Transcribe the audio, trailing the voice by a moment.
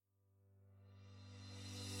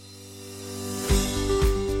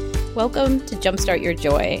Welcome to Jumpstart Your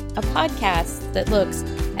Joy, a podcast that looks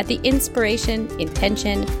at the inspiration,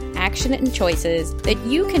 intention, action, and choices that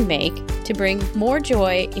you can make to bring more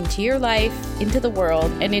joy into your life, into the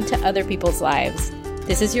world, and into other people's lives.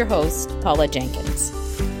 This is your host, Paula Jenkins.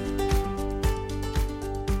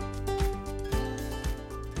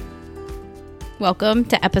 Welcome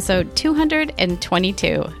to episode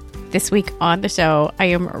 222. This week on the show, I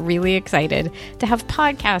am really excited to have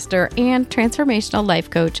podcaster and transformational life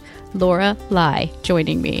coach Laura Lai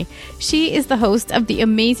joining me. She is the host of the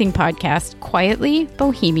amazing podcast, Quietly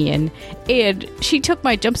Bohemian, and she took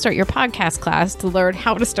my Jumpstart Your Podcast class to learn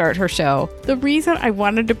how to start her show. The reason I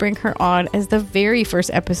wanted to bring her on as the very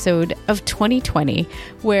first episode of 2020,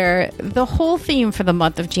 where the whole theme for the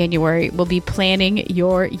month of January will be planning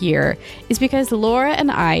your year, is because Laura and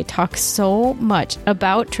I talk so much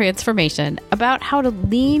about transformation, about how to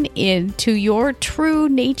lean into your true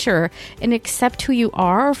nature and accept who you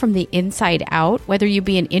are from the inside out, whether you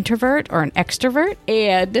be an introvert or an extrovert,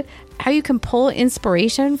 and how you can pull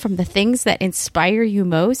inspiration from the things that inspire you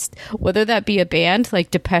most, whether that be a band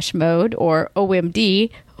like Depeche Mode or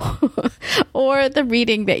OMD, or the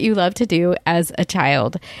reading that you love to do as a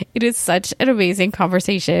child. It is such an amazing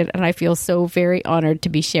conversation, and I feel so very honored to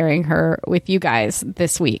be sharing her with you guys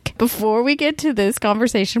this week. Before we get to this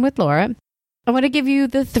conversation with Laura, I want to give you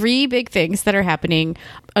the three big things that are happening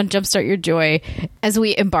on Jumpstart Your Joy as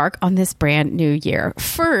we embark on this brand new year.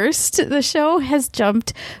 First, the show has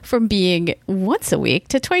jumped from being once a week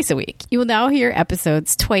to twice a week. You will now hear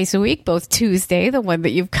episodes twice a week, both Tuesday, the one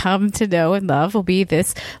that you've come to know and love, will be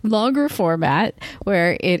this longer format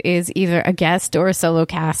where it is either a guest or a solo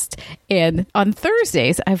cast. And on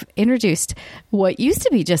Thursdays, I've introduced what used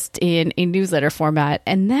to be just in a newsletter format,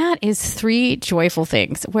 and that is three joyful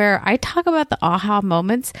things where I talk about the aha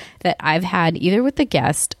moments that I've had either with the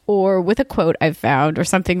guest or with a quote I've found or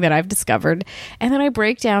something that I've discovered. And then I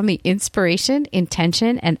break down the inspiration,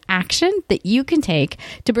 intention, and action that you can take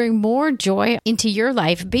to bring more joy into your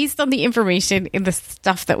life based on the information in the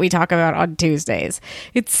stuff that we talk about on Tuesdays.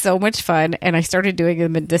 It's so much fun. And I started doing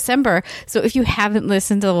them in December. So if you haven't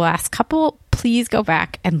listened to the last couple, please go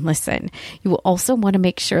back and listen. You will also want to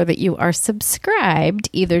make sure that you are subscribed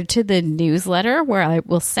either to the newsletter, where I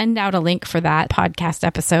will send out a link for that podcast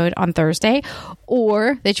episode on Thursday,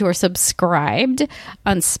 or that you are subscribed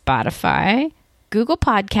on Spotify, Google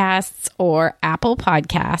Podcasts, or Apple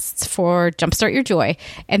Podcasts for Jumpstart Your Joy.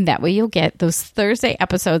 And that way you'll get those Thursday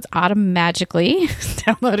episodes automatically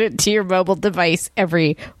downloaded to your mobile device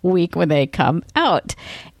every week when they come out.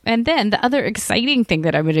 And then the other exciting thing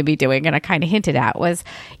that I'm going to be doing, and I kind of hinted at, was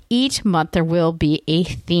each month there will be a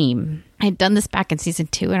theme. I had done this back in season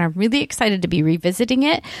 2, and I'm really excited to be revisiting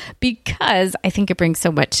it because I think it brings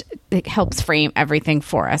so much, it helps frame everything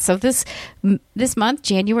for us. So this month,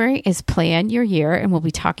 January, is Plan Your Year, and we'll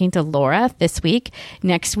be talking to Laura this week.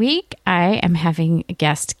 Next week, I am having a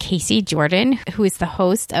guest, Casey Jordan, who is the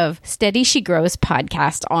host of Steady She Grows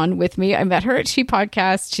podcast, on with me. I met her at She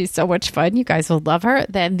Podcast. She's so much fun. You guys will love her.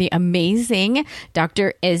 Then the amazing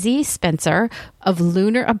Dr. Ezzy Spencer of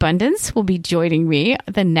Lunar Abundance will be joining me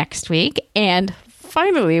the next week. And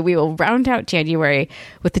finally, we will round out January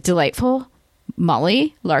with the delightful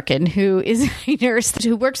Molly Larkin, who is a nurse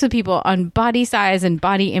who works with people on body size and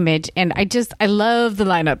body image. And I love the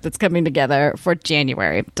lineup that's coming together for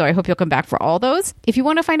January. So I hope you'll come back for all those. If you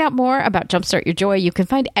want to find out more about Jumpstart Your Joy, you can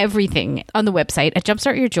find everything on the website at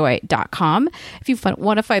jumpstartyourjoy.com. If you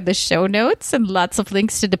want to find the show notes and lots of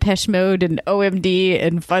links to Depeche Mode and OMD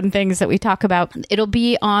and fun things that we talk about, it'll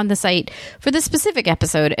be on the site for this specific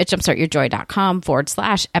episode at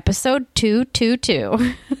jumpstartyourjoy.com/episode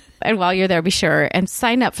 222. And while you're there, be sure and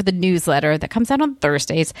sign up for the newsletter that comes out on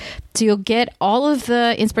Thursdays. So you'll get all of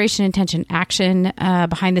the inspiration, intention, action,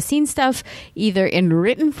 behind the scenes stuff, either in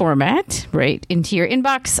written format, right into your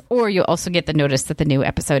inbox, or you'll also get the notice that the new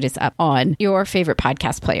episode is up on your favorite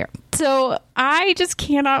podcast player. So I just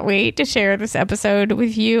cannot wait to share this episode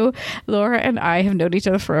with you. Laura and I have known each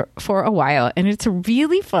other for a while, and it's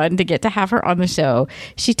really fun to get to have her on the show.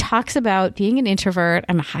 She talks about being an introvert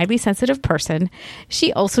and a highly sensitive person.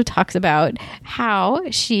 She also talks about how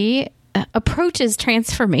she approaches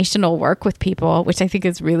transformational work with people, which I think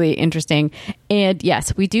is really interesting. And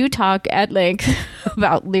yes, we do talk at length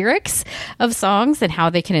about lyrics of songs and how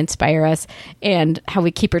they can inspire us and how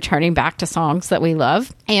we keep returning back to songs that we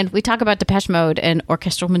love. And we talk about Depeche Mode and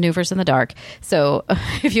orchestral maneuvers in the dark. So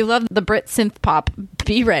if you love the Brit synth pop,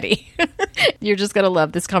 be ready. You're just going to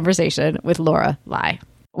love this conversation with Laura Lai.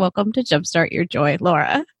 Welcome to Jumpstart Your Joy,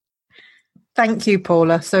 Laura. Thank you,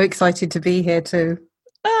 Paula. So excited to be here too.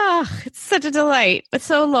 Oh, it's such a delight.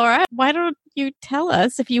 So, Laura, why don't you tell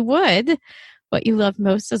us, if you would, what you loved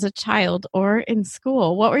most as a child or in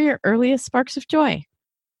school? What were your earliest sparks of joy?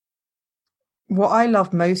 What I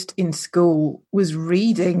loved most in school was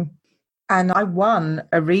reading, and I won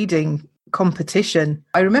a reading competition.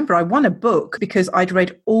 I remember I won a book because I'd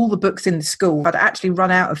read all the books in the school. I'd actually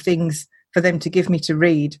run out of things for them to give me to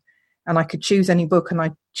read, and I could choose any book, and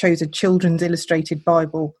I chose a children's illustrated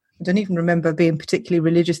Bible. I don't even remember being particularly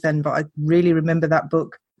religious then, but I really remember that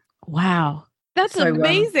book. Wow. That's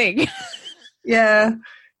amazing. Yeah.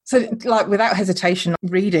 So, like, without hesitation,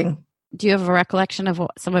 reading. Do you have a recollection of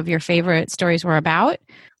what some of your favorite stories were about?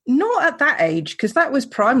 Not at that age, because that was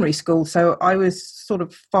primary school. So I was sort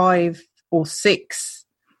of 5 or 6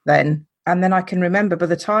 then. And then I can remember by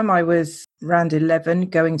the time I was around 11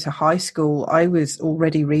 going to high school, I was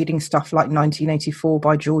already reading stuff like 1984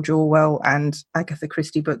 by George Orwell and Agatha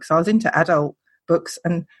Christie books. I was into adult books.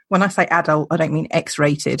 And when I say adult, I don't mean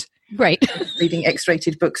X-rated. Right. Reading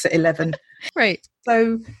X-rated books at 11. Right.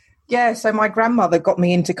 So, yeah, so my grandmother got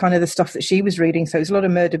me into kind of the stuff that she was reading. So it was a lot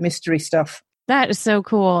of murder mystery stuff. That is so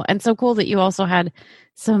cool. And so cool that you also had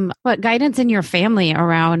some guidance in your family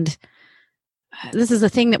around, this is a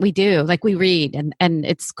thing that we do, like we read, and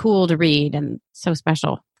it's cool to read and so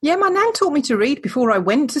special. Yeah, my nan taught me to read before I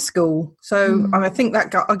went to school. So I think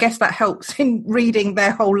I guess that helps in reading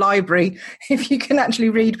their whole library, if you can actually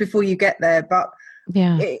read before you get there. But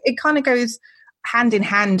yeah, it kind of goes hand in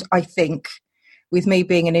hand, I think, with me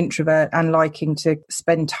being an introvert and liking to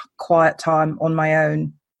spend quiet time on my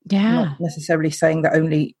own. Yeah. Not necessarily saying that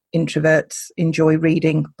only introverts enjoy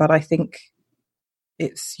reading, but I think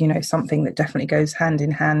it's, something that definitely goes hand in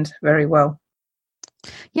hand very well.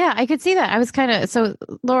 Yeah, I could see that. I was so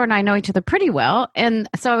Laura and I know each other pretty well. And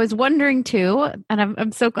so I was wondering too, and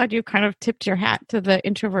I'm so glad you kind of tipped your hat to the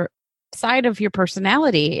introvert side of your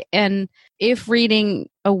personality. And if reading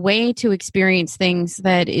a way to experience things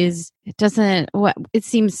that it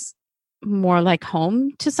seems more like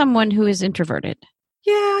home to someone who is introverted.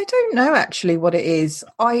 Yeah, I don't know actually what it is.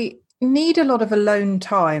 I need a lot of alone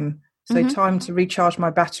time. So time to recharge my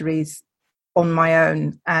batteries on my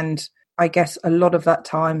own. And I guess a lot of that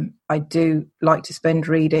time I do like to spend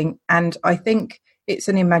reading. And I think it's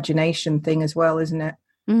an imagination thing as well, isn't it?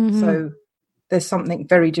 Mm-hmm. So there's something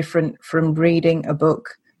very different from reading a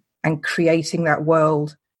book and creating that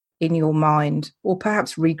world in your mind, or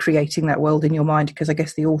perhaps recreating that world in your mind, because I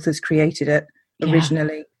guess the authors created it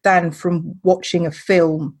originally, than from watching a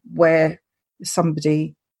film where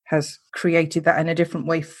somebody has created that in a different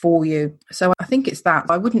way for you. So I think it's that.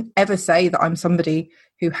 I wouldn't ever say that I'm somebody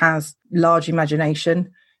who has large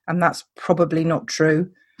imagination, and that's probably not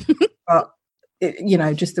true. But,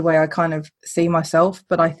 just the way I kind of see myself.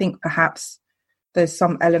 But I think perhaps there's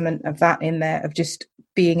some element of that in there, of just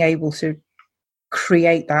being able to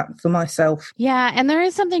create that for myself. Yeah. And there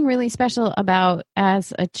is something really special about,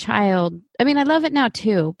 as a child, I mean, I love it now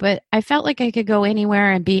too, but I felt like I could go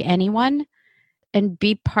anywhere and be anyone and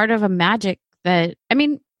be part of a magic that, I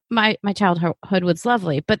mean, my childhood was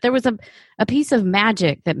lovely, but there was a piece of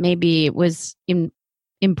magic that maybe was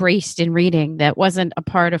embraced in reading that wasn't a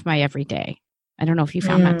part of my everyday. I don't know if you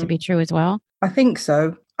found that to be true as well. I think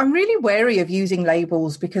so. I'm really wary of using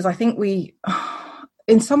labels, because I think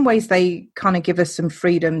in some ways they kind of give us some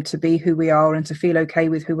freedom to be who we are and to feel okay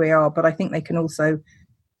with who we are, but I think they can also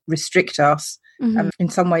restrict us. In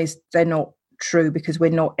some ways they're not true, because we're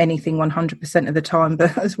not anything 100% of the time.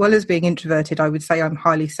 But as well as being introverted, I would say I'm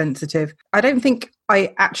highly sensitive. I don't think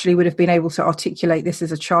I actually would have been able to articulate this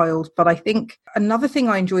as a child, but I think another thing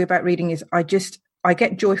I enjoy about reading is I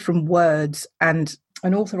get joy from words. And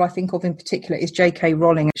an author I think of in particular is J.K.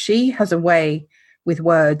 Rowling. She has a way with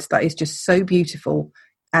words that is just so beautiful.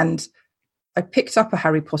 And I picked up a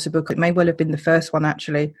Harry Potter book. It may well have been the first one,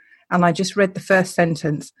 actually. And I just read the first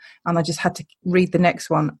sentence, and I just had to read the next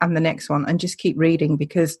one and the next one and just keep reading,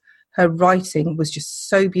 because her writing was just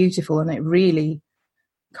so beautiful, and it really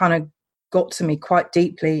kind of got to me quite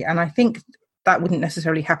deeply. And I think that wouldn't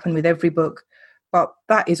necessarily happen with every book, but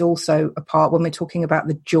that is also a part when we're talking about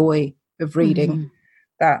the joy of reading.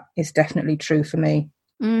 That is definitely true for me.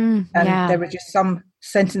 And there are just some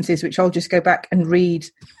sentences which I'll just go back and read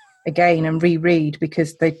again and reread,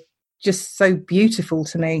 because they're just so beautiful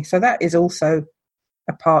to me. So that is also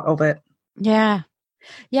a part of it. Yeah.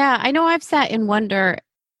 Yeah. I know I've sat in wonder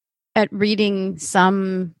at reading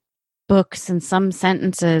some books and some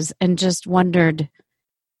sentences and just wondered,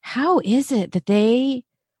 how is it that they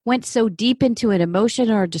went so deep into an emotion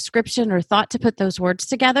or a description or thought to put those words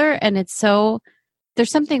together? And there's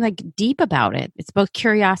something like deep about it. It's both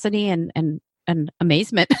curiosity and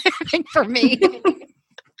amazement, I think, for me.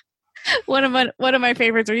 One of my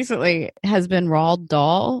favorites recently has been Roald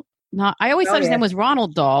Dahl. I always thought his name was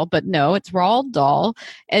Ronald Dahl, but no, it's Roald Dahl.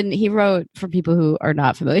 And he wrote, for people who are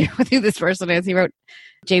not familiar with who this person is, he wrote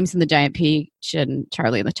James and the Giant Peach and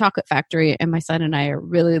Charlie and the Chocolate Factory. And my son and I are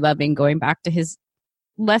really loving going back to his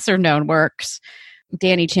lesser known works.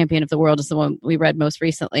 Danny, Champion of the World is the one we read most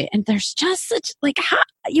recently. And there's just such, like, how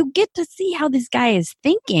you get to see how this guy is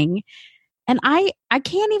thinking. And I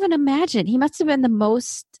can't even imagine. He must have been the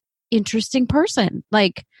most interesting person.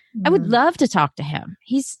 Like, I would love to talk to him.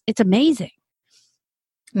 It's amazing.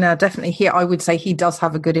 No, definitely. I would say he does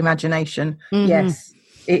have a good imagination. Mm-hmm. Yes,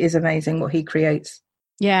 it is amazing what he creates.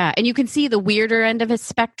 Yeah, and you can see the weirder end of his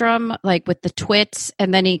spectrum, like with the twits,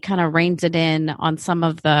 and then he kind of reins it in on some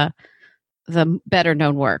of the better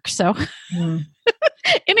known work. So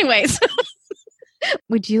anyways,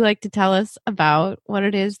 would you like to tell us about what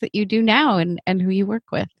it is that you do now and who you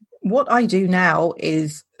work with? What I do now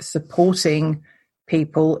is supporting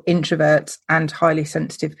people, introverts and highly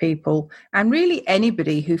sensitive people, and really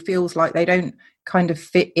anybody who feels like they don't kind of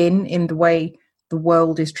fit in the way the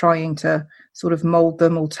world is trying to sort of mold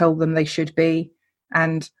them or tell them they should be.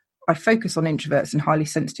 And I focus on introverts and highly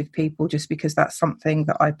sensitive people just because that's something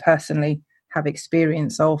that I personally have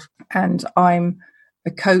experience of. And I'm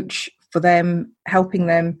a coach for them, helping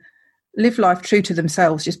them live life true to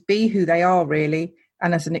themselves, just be who they are really.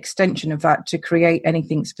 And as an extension of that, to create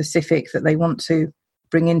anything specific that they want to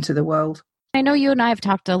bring into the world. I know you and I have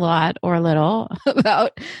talked a lot or a little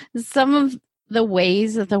about some of the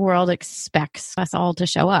ways that the world expects us all to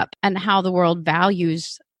show up and how the world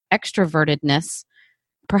values extrovertedness,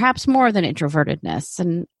 perhaps more than introvertedness.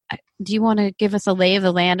 And do you want to give us a lay of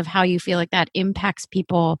the land of how you feel like that impacts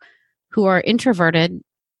people who are introverted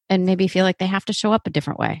and maybe feel like they have to show up a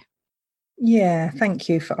different way? Yeah, thank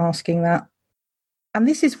you for asking that. And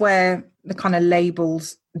this is where the kind of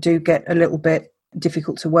labels do get a little bit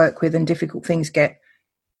difficult to work with and difficult things get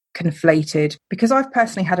conflated. Because I've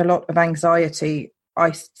personally had a lot of anxiety,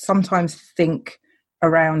 I sometimes think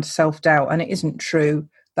around self-doubt, and it isn't true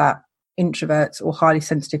that introverts or highly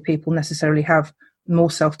sensitive people necessarily have more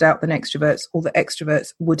self-doubt than extroverts, or that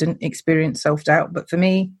extroverts wouldn't experience self-doubt. But for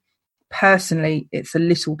me personally, it's a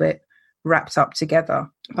little bit wrapped up together.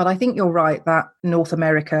 But I think you're right that North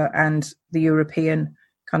America and the European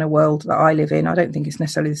kind of world that I live in, I don't think it's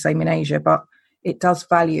necessarily the same in Asia, but it does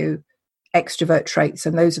value extrovert traits.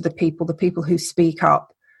 And those are the people who speak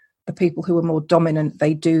up, the people who are more dominant,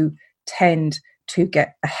 they do tend to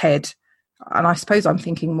get ahead. And I suppose I'm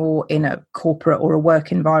thinking more in a corporate or a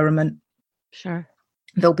work environment. Sure.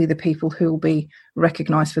 There'll be the people who will be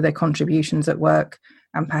recognized for their contributions at work,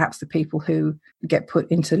 and perhaps the people who get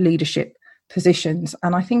put into leadership positions.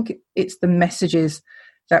 And I think it's the messages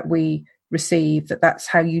that we receive that's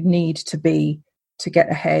how you need to be to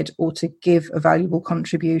get ahead or to give a valuable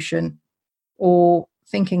contribution. Or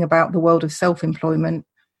thinking about the world of self-employment,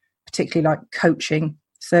 particularly like coaching,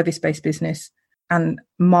 service-based business and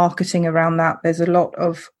marketing around that. There's a lot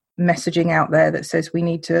of messaging out there that says we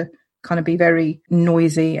need to kind of be very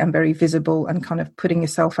noisy and very visible and kind of putting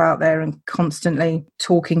yourself out there and constantly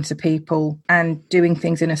talking to people and doing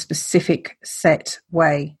things in a specific set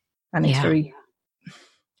way. And it's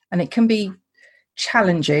and it can be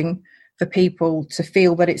challenging for people to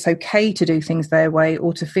feel that it's okay to do things their way,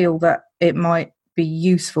 or to feel that it might be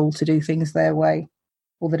useful to do things their way,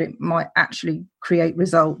 or that it might actually create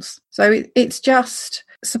results. So it's just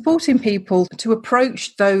supporting people to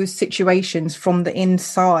approach those situations from the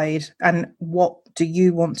inside, and what do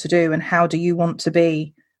you want to do and how do you want to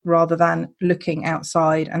be, rather than looking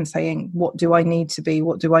outside and saying, what do I need to be?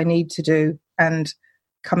 What do I need to do? And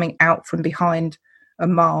coming out from behind a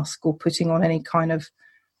mask or putting on any kind of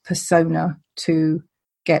persona to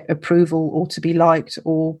get approval or to be liked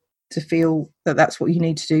or to feel that that's what you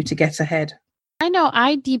need to do to get ahead. I know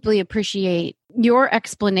I deeply appreciate your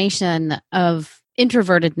explanation of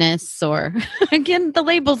introvertedness, or again, the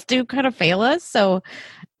labels do kind of fail us. So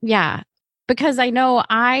yeah, because I know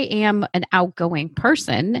I am an outgoing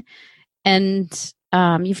person, and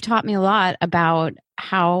you've taught me a lot about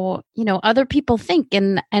how, other people think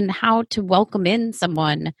and how to welcome in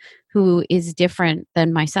someone who is different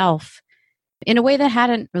than myself in a way that I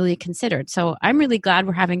hadn't really considered. So I'm really glad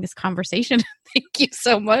we're having this conversation. Thank you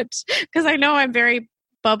so much. Because I know I'm very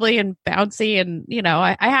bubbly and bouncy, and,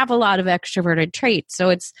 I have a lot of extroverted traits. So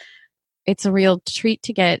it's a real treat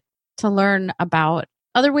to get to learn about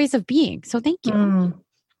other ways of being. So thank you.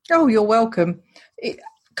 Oh, you're welcome.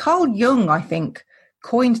 Carl Jung, I think,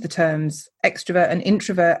 coined the terms extrovert and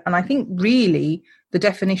introvert. And I think really the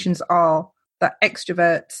definitions are that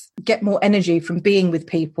extroverts get more energy from being with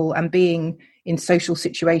people and being in social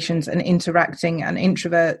situations and interacting. And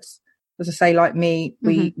introverts, as I say, like me,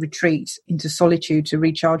 we retreat into solitude to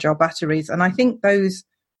recharge our batteries. And I think those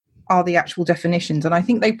are the actual definitions. And I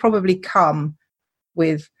think they probably come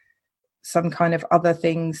with some kind of other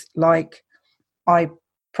things, like I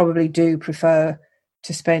probably do prefer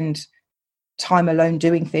to spend time alone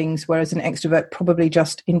doing things, whereas an extrovert probably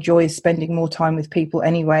just enjoys spending more time with people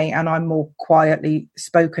anyway, and I'm more quietly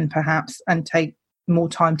spoken perhaps and take more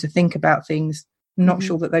time to think about things. Not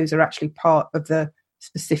sure that those are actually part of the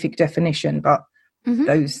specific definition, but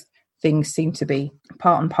those things seem to be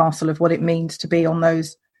part and parcel of what it means to be on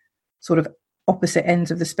those sort of opposite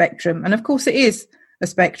ends of the spectrum. And of course it is a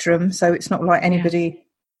spectrum, so it's not like anybody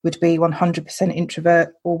would be 100%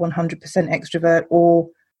 introvert or 100% extrovert or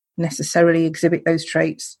necessarily exhibit those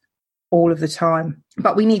traits all of the time.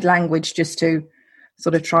 But we need language just to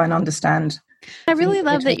sort of try and understand. I really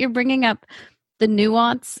love that you're bringing up the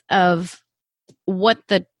nuance of what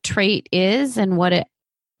the trait is and what it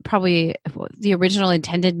probably the original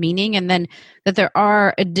intended meaning, and then that there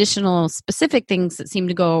are additional specific things that seem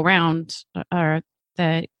to go around or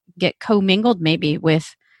that get commingled maybe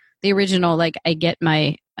with the original, like I get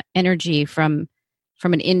my energy from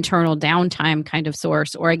an internal downtime kind of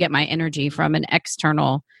source, or I get my energy from an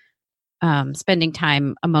external spending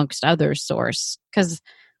time amongst others source. Because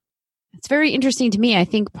it's very interesting to me. I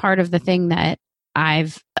think part of the thing that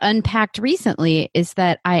I've unpacked recently is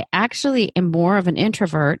that I actually am more of an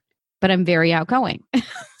introvert, but I'm very outgoing.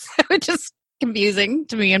 So it's just confusing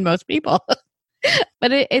to me and most people.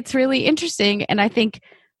 But it's really interesting. And I think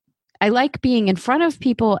I like being in front of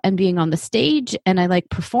people and being on the stage, and I like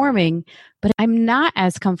performing, but I'm not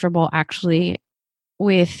as comfortable actually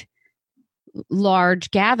with large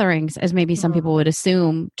gatherings as maybe some people would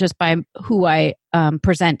assume just by who I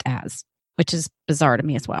present as, which is bizarre to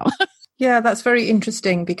me as well. Yeah, that's very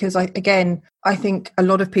interesting because I think a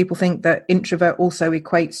lot of people think that introvert also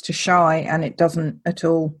equates to shy, and it doesn't at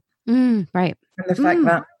all. Right. And the fact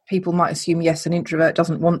that people might assume, yes, an introvert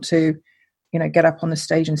doesn't want to, get up on the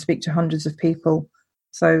stage and speak to hundreds of people.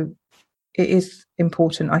 So it is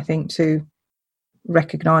important, I think, to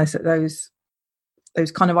recognize that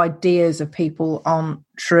those kind of ideas of people aren't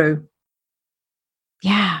true.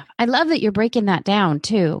 Yeah. I love that you're breaking that down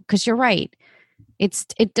too, because you're right.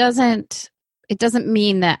 It doesn't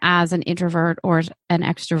mean that as an introvert or an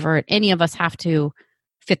extrovert, any of us have to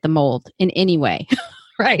fit the mold in any way.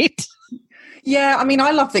 Right. Yeah. I mean,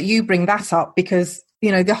 I love that you bring that up because,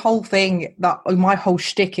 the whole thing that my whole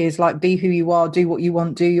shtick is like, be who you are, do what you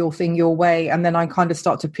want, do your thing your way. And then I kind of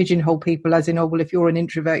start to pigeonhole people as in, oh, well, if you're an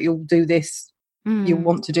introvert, you'll do this. You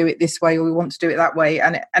want to do it this way or you want to do it that way.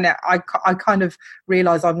 And I kind of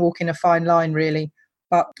realize I'm walking a fine line really,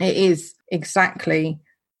 but it is exactly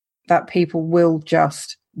that people will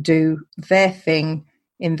just do their thing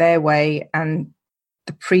in their way, and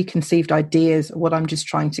the preconceived ideas are what I'm just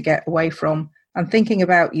trying to get away from. And thinking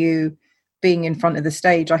about you being in front of the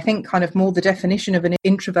stage, I think kind of more the definition of an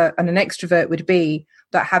introvert and an extrovert would be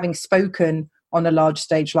that having spoken on a large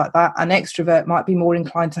stage like that, an extrovert might be more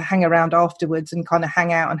inclined to hang around afterwards and kind of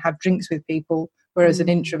hang out and have drinks with people, whereas an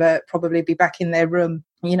introvert probably be back in their room,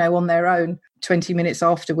 on their own 20 minutes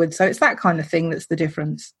afterwards. So it's that kind of thing that's the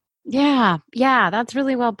difference. Yeah, that's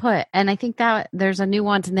really well put. And I think that there's a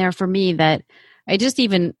nuance in there for me that I just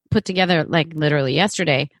even put together like literally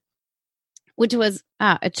yesterday, which was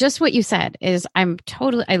just what you said is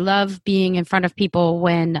I love being in front of people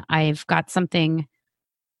when I've got something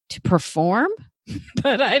to perform,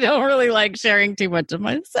 but I don't really like sharing too much of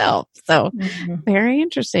myself. So very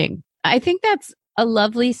interesting. I think that's a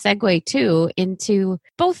lovely segue too into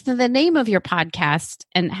both the name of your podcast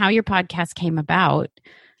and how your podcast came about.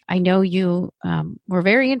 I know you were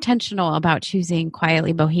very intentional about choosing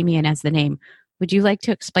Quietly Bohemian as the name. Would you like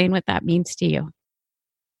to explain what that means to you?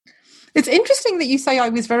 It's interesting that you say I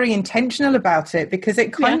was very intentional about it because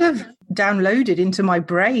it kind of downloaded into my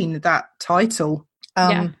brain, that title,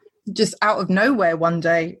 just out of nowhere one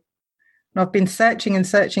day. And I've been searching and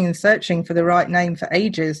searching and searching for the right name for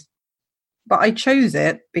ages. But I chose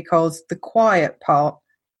it because the quiet part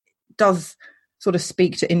does sort of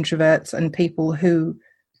speak to introverts and people who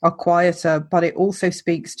are quieter, but it also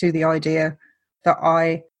speaks to the idea that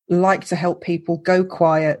I like to help people go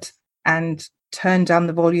quiet and turn down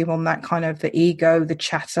the volume on that kind of the ego, the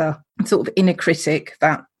chatter, sort of inner critic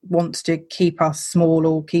that wants to keep us small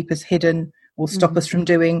or keep us hidden or stop us from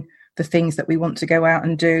doing the things that we want to go out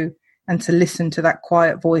and do, and to listen to that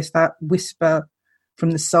quiet voice, that whisper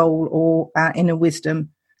from the soul or our inner wisdom.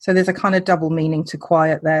 So there's a kind of double meaning to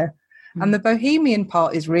quiet there. And the bohemian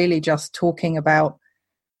part is really just talking about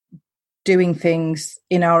doing things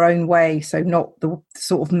in our own way. So not the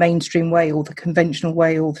sort of mainstream way or the conventional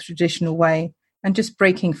way or the traditional way, and just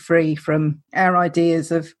breaking free from our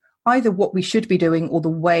ideas of either what we should be doing or the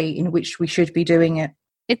way in which we should be doing it.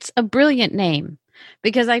 It's a brilliant name,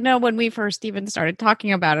 because I know when we first even started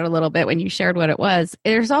talking about it a little bit, when you shared what it was,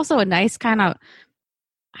 there's also a nice kind of,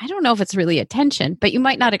 I don't know if it's really a tension, but you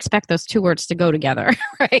might not expect those two words to go together,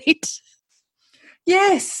 right?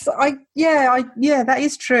 Yes, that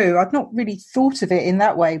is true. I've not really thought of it in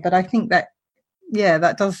that way, but I think that,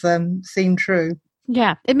 that does seem true.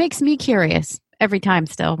 Yeah, it makes me curious every time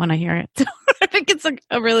still when I hear it. So I think it's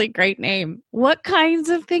a really great name. What kinds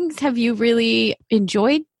of things have you really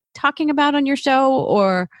enjoyed talking about on your show,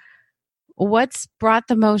 or what's brought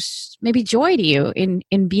the most maybe joy to you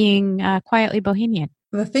in being Quietly Bohemian?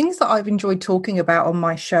 The things that I've enjoyed talking about on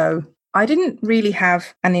my show, I didn't really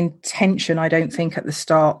have an intention, I don't think, at the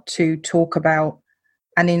start to talk about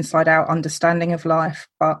an inside-out understanding of life,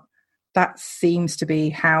 but that seems to be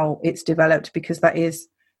how it's developed, because that is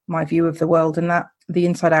my view of the world, and that the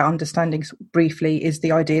inside-out understanding, briefly, is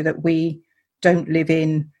the idea that we don't live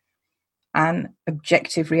in an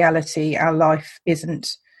objective reality. Our life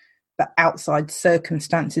isn't the outside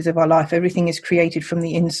circumstances of our life. Everything is created from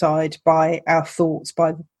the inside by our thoughts,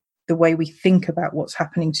 by the way we think about what's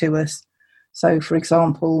happening to us. So, for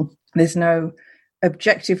example, there's no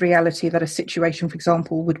objective reality that a situation, for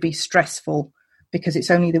example, would be stressful, because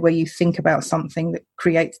it's only the way you think about something that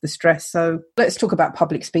creates the stress. So let's talk about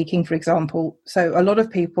public speaking, for example. So a lot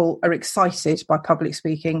of people are excited by public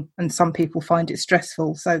speaking, and some people find it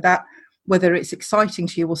stressful. So that, whether it's exciting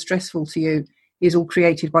to you or stressful to you, is all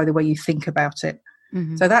created by the way you think about it.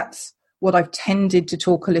 Mm-hmm. So that's what I've tended to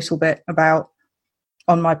talk a little bit about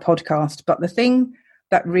on my podcast. But the thing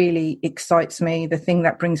that really excites me, the thing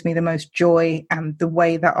that brings me the most joy, and the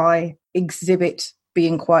way that I exhibit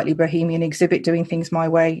being quietly bohemian, exhibit doing things my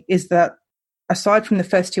way, is that aside from the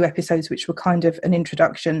first 2 episodes, which were kind of an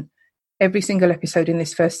introduction, every single episode in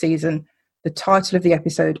this first season, the title of the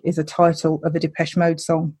episode is a title of a Depeche Mode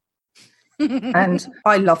song. And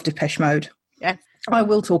I love Depeche Mode. Yes. I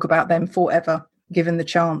will talk about them forever, given the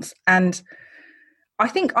chance. And I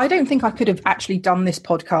don't think I could have actually done this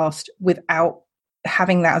podcast without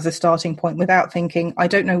having that as a starting point, without thinking, I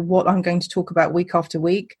don't know what I'm going to talk about week after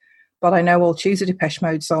week, but I know I'll choose a Depeche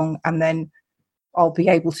Mode song, and then I'll be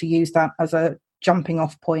able to use that as a jumping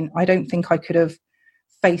off point. I don't think I could have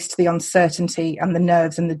faced the uncertainty and the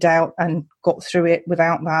nerves and the doubt and got through it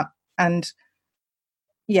without that. And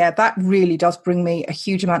yeah, that really does bring me a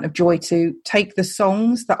huge amount of joy, to take the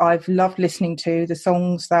songs that I've loved listening to, the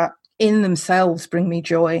songs that in themselves bring me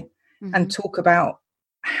joy, mm-hmm. and talk about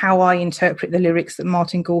how I interpret the lyrics that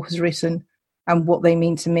Martin Gore has written and what they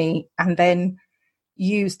mean to me, and then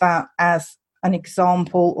use that as an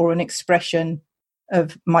example or an expression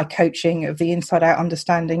of my coaching, of the inside out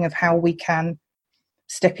understanding of how we can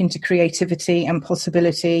step into creativity and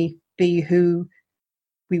possibility, be who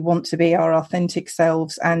we want to be, our authentic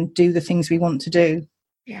selves, and do the things we want to do.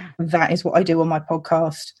 Yeah. That is what I do on my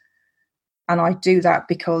podcast. And I do that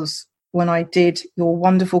because when I did your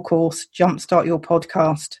wonderful course, Jumpstart Your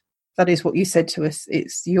Podcast, that is what you said to us.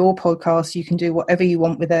 It's your podcast. You can do whatever you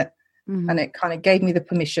want with it. Mm-hmm. And it kind of gave me the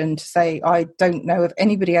permission to say, I don't know of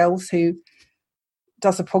anybody else who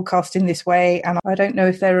does a podcast in this way. And I don't know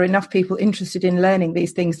if there are enough people interested in learning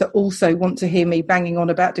these things that also want to hear me banging on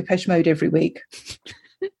about Depeche Mode every week.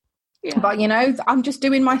 Yeah. But, I'm just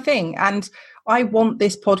doing my thing. And I want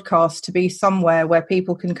this podcast to be somewhere where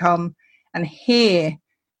people can come and hear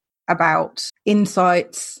about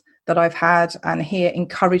insights that I've had and hear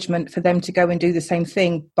encouragement for them to go and do the same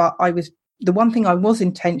thing. But the one thing I was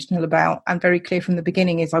intentional about and very clear from the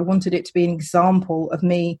beginning is I wanted it to be an example of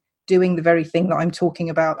me doing the very thing that I'm talking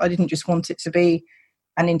about. I didn't just want it to be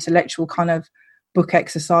an intellectual kind of book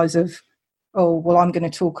exercise of, oh, well, I'm going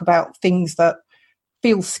to talk about things that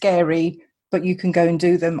feel scary, but you can go and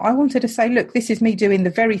do them. I wanted to say, look, this is me doing the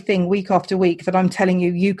very thing week after week that I'm telling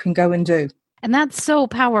you, you can go and do. And that's so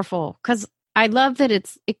powerful, because I love that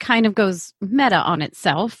it kind of goes meta on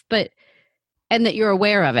itself, and that you're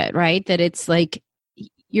aware of it, right? That it's like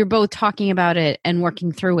you're both talking about it and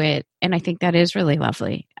working through it. And I think that is really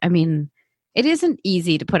lovely. I mean, it isn't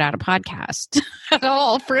easy to put out a podcast at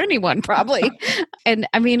all for anyone, probably. And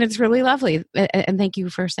I mean, it's really lovely. And thank you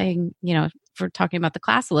for saying, for talking about the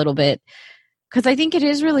class a little bit, because I think it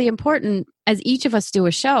is really important, as each of us do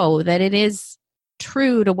a show, that it is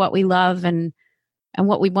true to what we love and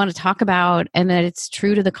what we want to talk about, and that it's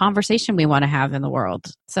true to the conversation we want to have in the world.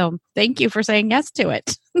 So thank you for saying yes to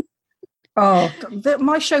it.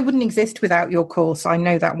 My show wouldn't exist without your course. I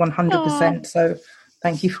know that 100%. So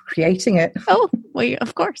Thank you for creating it. Oh, well,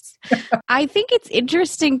 of course. I think it's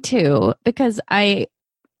interesting too, because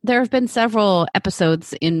there have been several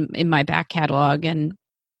episodes in my back catalog, and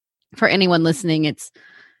for anyone listening, it's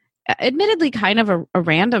admittedly kind of a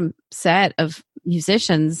random set of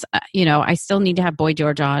musicians. I still need to have Boy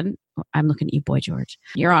George on. I'm looking at you, Boy George.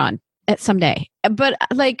 You're on someday. But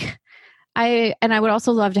I would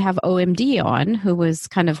also love to have OMD on, who was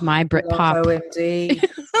kind of my Britpop. OMD.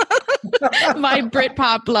 My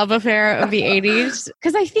Britpop love affair of the 80s.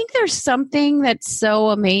 Because I think there's something that's so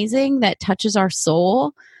amazing that touches our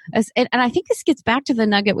soul. And I think this gets back to the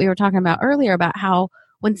nugget we were talking about earlier about how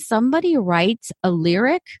when somebody writes a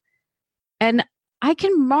lyric, and I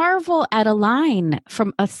can marvel at a line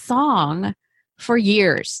from a song for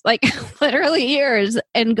years, like literally years,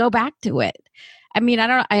 and go back to it. I mean, I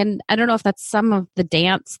don't know if that's some of the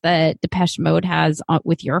dance that Depeche Mode has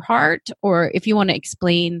with your heart, or if you want to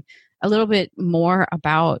explain a little bit more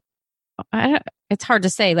about. It's hard to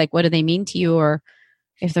say, like, what do they mean to you, or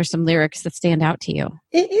if there's some lyrics that stand out to you.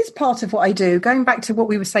 It is part of what I do. Going back to what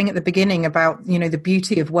we were saying at the beginning about, the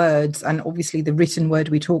beauty of words, and obviously the written word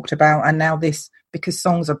we talked about, and now this, because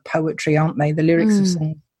songs are poetry, aren't they? The lyrics of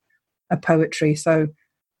songs are poetry. So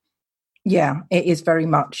yeah, it is very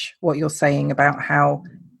much what you're saying about how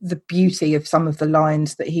the beauty of some of the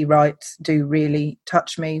lines that he writes do really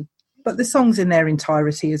touch me, but the songs in their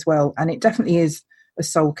entirety as well. And it definitely is a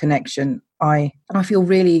soul connection. I feel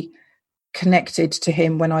really connected to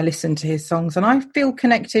him when I listen to his songs, and I feel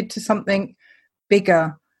connected to something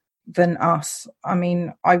bigger than us. I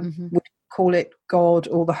mean, I would call it God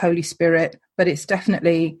or the Holy Spirit, but it's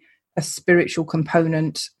definitely a spiritual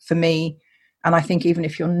component for me. And I think even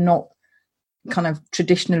if you're not kind of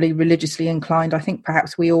traditionally religiously inclined, I think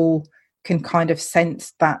perhaps we all can kind of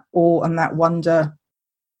sense that awe and that wonder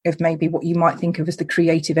of maybe what you might think of as the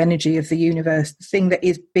creative energy of the universe, the thing that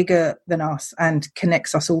is bigger than us and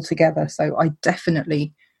connects us all together. So I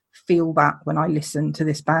definitely feel that when I listen to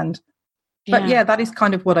this band. But yeah, that is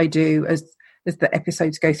kind of what I do as the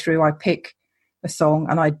episodes go through. I pick a song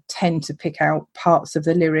and I tend to pick out parts of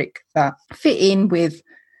the lyric that fit in with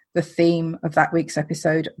the theme of that week's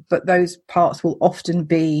episode. But those parts will often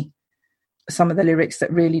be some of the lyrics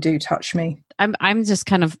that really do touch me. I'm just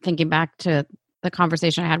kind of thinking back to the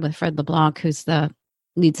conversation I had with Fred LeBlanc, who's the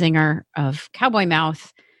lead singer of Cowboy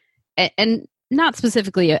Mouth, and not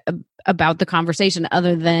specifically about the conversation,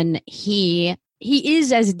 other than he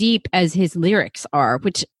is as deep as his lyrics are,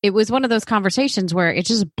 which it was one of those conversations where it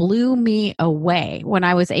just blew me away when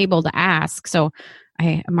I was able to ask. So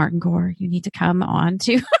Martin Gore, you need to come on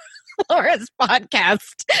to Laura's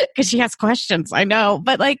podcast because she has questions. I know,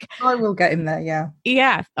 but I will get him there. Yeah.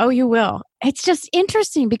 Yeah. Oh, you will. It's just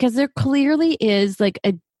interesting because there clearly is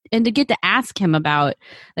and to get to ask him about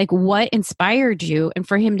what inspired you, and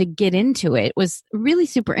for him to get into it was really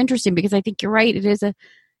super interesting, because I think you're right.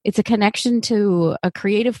 It's a connection to a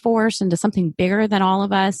creative force and to something bigger than all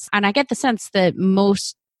of us. And I get the sense that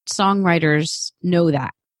most songwriters know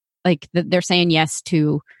that, that they're saying yes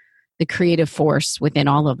to the creative force within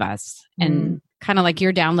all of us. And kind of like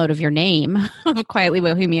your download of your name of Quietly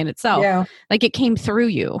Bohemian itself. Yeah. It came through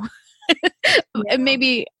you. And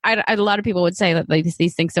maybe a lot of people would say that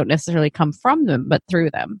these things don't necessarily come from them, but through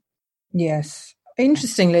them. Yes.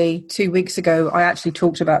 Interestingly, 2 weeks ago, I actually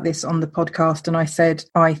talked about this on the podcast, and I said,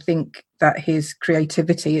 I think that his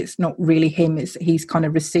creativity, it's not really him, he's kind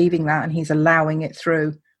of receiving that and he's allowing it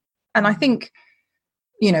through. And I think,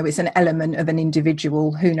 it's an element of an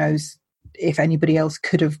individual. Who knows if anybody else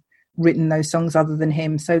could have written those songs other than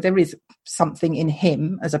him. So there is something in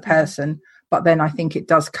him as a person, but then I think it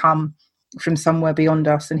does come from somewhere beyond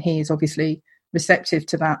us, and he is obviously receptive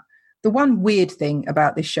to that. The one weird thing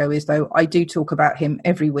about this show is, though, I do talk about him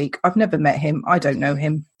every week. I've never met him. I don't know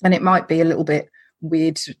him. And it might be a little bit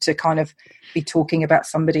weird to kind of be talking about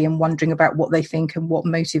somebody and wondering about what they think and what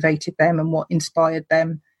motivated them and what inspired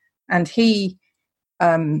them. And he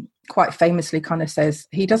quite famously kind of says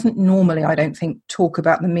he doesn't normally, I don't think, talk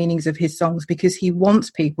about the meanings of his songs, because he wants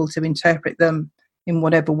people to interpret them in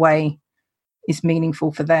whatever way is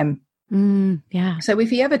meaningful for them. Yeah. So if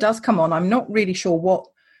he ever does come on, I'm not really sure what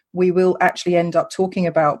we will actually end up talking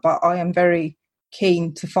about, but I am very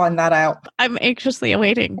keen to find that out. I'm anxiously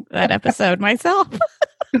awaiting that episode myself.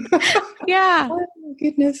 Yeah. Oh my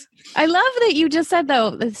goodness. I love that you just said,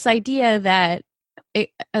 though, this idea that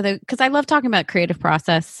because I love talking about creative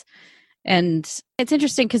process, and it's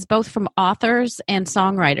interesting because both from authors and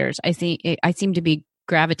songwriters, I seem to be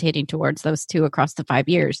gravitating towards those two across the 5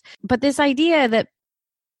 years. But this idea that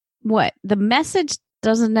the message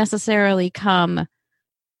doesn't necessarily come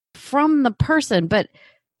from the person, but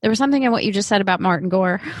There was something in what you just said about Martin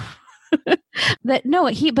Gore that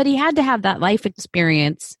he had to have that life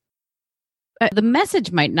experience. The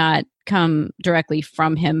message might not come directly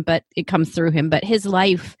from him, but it comes through him. But his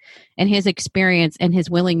life and his experience and his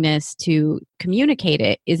willingness to communicate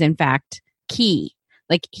it is in fact key.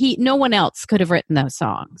 Like no one else could have written those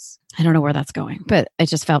songs. I don't know where that's going, but it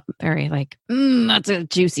just felt very like, that's a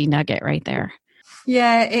juicy nugget right there.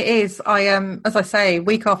 Yeah, it is. I as I say,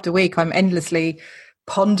 week after week, I'm endlessly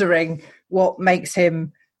pondering what makes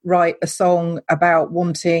him write a song about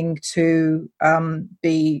wanting to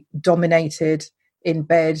be dominated in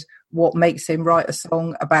bed, what makes him write a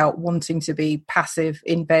song about wanting to be passive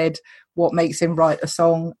in bed, what makes him write a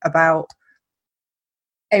song about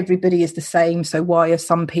everybody is the same, so why are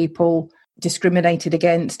some people discriminated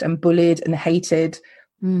against and bullied and hated?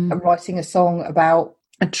 Writing a song about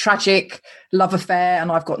a tragic love affair,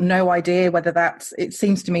 and I've got no idea whether it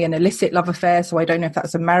seems to me an illicit love affair, so I don't know if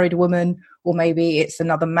that's a married woman or maybe it's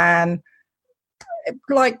another man.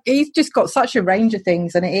 Like, he's just got such a range of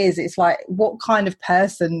things, and it's like, what kind of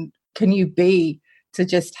person can you be to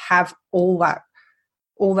just have all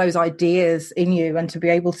those ideas in you and to be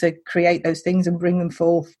able to create those things and bring them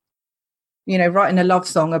forth? You know, writing a love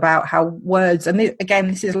song about how words, and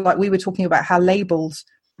this is like we were talking about, how labels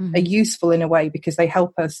are useful in a way because they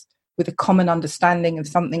help us with a common understanding of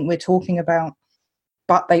something we're talking about,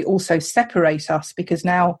 but they also separate us because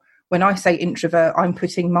now when I say introvert, I'm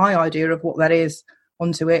putting my idea of what that is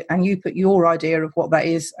onto it, and you put your idea of what that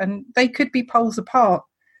is, and they could be poles apart.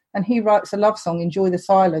 And he writes a love song, Enjoy the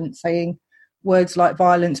Silence, saying words like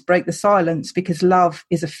violence break the silence, because love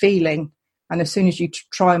is a feeling, and as soon as you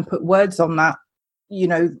try and put words on that, you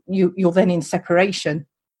know, you're then in separation.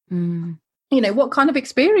 You know, what kind of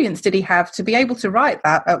experience did he have to be able to write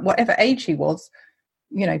that at whatever age he was,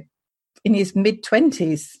 you know, in his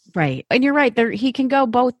mid-20s? Right. And you're right. He can go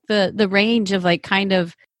both the range of like kind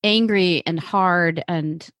of angry and hard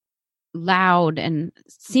and loud and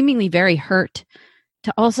seemingly very hurt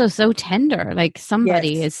to also so tender. Like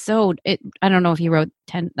somebody is so, I don't know if he wrote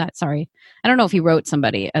that. Sorry. I don't know if he wrote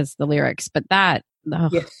somebody as the lyrics, but that. Oh.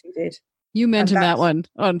 Yes, he did. You mentioned that one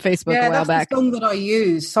on Facebook a while back. Yeah, that's the song that I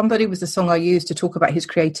used. Somebody was the song I used to talk about his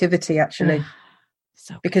creativity, actually.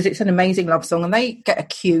 Because it's an amazing love song, and they get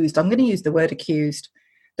accused. I'm going to use the word accused.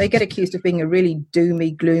 They get accused of being a really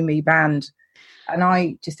doomy, gloomy band. And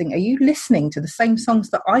I just think, are you listening to the same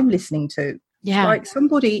songs that I'm listening to? Yeah. Like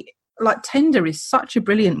somebody, like tender is such a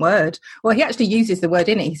brilliant word. Well, he actually uses the word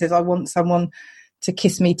in it. He says, I want someone to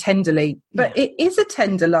kiss me tenderly. But it is a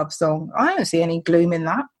tender love song. I don't see any gloom in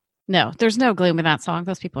that. No, there's no gloom in that song.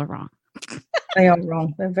 Those people are wrong. They are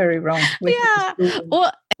wrong. They're very wrong.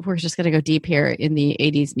 Well, we're just going to go deep here in the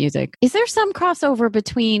 80s music. Is there some crossover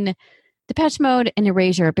between Depeche Mode and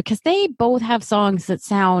Erasure? Because they both have songs that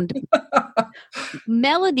sound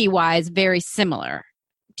melody-wise very similar.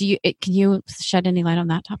 Can you shed any light on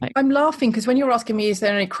that topic? I'm laughing because when you're asking me, is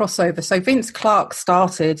there any crossover? So Vince Clarke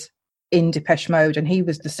started in Depeche Mode and he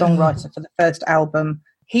was the songwriter for the first album.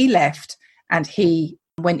 He left and he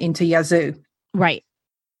went into Yazoo. Right.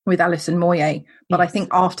 With Alison Moyet. But I think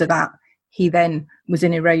after that, he then was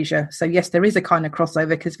in Erasure. So yes, there is a kind of crossover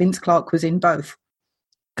because Vince Clarke was in both.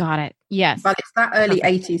 Got it. Yes. But it's that early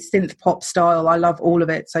 80s synth pop style. I love all of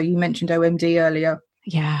it. So you mentioned OMD earlier.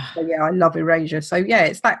 Yeah. So yeah, I love Erasure. So yeah,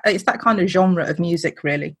 it's that kind of genre of music,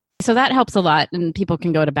 really. So that helps a lot, and people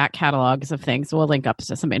can go to back catalogs of things. We'll link up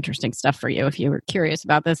to some interesting stuff for you if you were curious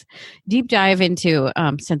about this deep dive into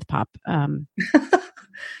synth pop.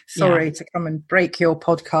 Sorry to come and break your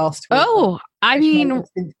podcast. I mean,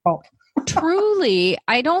 truly,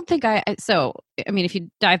 I don't think if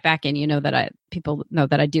you dive back in, you know that people know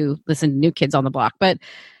that I do listen to New Kids on the Block, but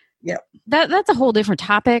yeah, that's a whole different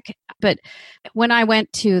topic. But when I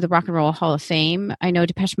went to the Rock and Roll Hall of Fame, I know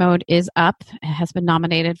Depeche Mode is up. It has been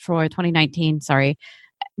nominated for 2019.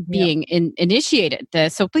 Being initiated.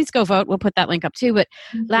 So please go vote. We'll put that link up too. But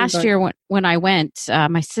last year when I went,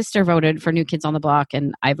 my sister voted for New Kids on the Block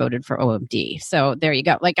and I voted for OMD. So there you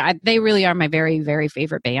go. Like they really are my very, very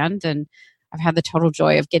favorite band. And I've had the total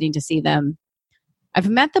joy of getting to see them. I've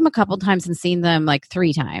met them a couple times and seen them like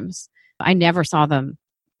 3 times. I never saw them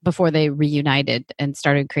before they reunited and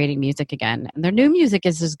started creating music again. And their new music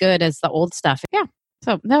is as good as the old stuff. Yeah.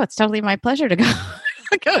 So no, it's totally my pleasure to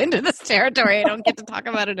go into this territory. I don't get to talk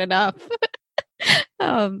about it enough.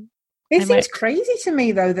 It seems crazy to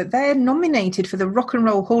me, though, that they're nominated for the Rock and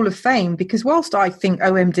Roll Hall of Fame, because whilst I think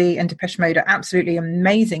OMD and Depeche Mode are absolutely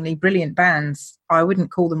amazingly brilliant bands, I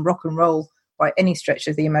wouldn't call them rock and roll by any stretch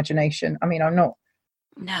of the imagination. I mean, I'm not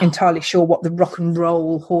entirely sure what the Rock and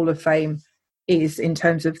Roll Hall of Fame is in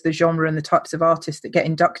terms of the genre and the types of artists that get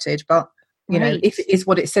inducted. But, you know, Right. if it is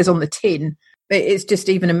what it says on the tin, it's just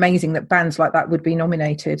even amazing that bands like that would be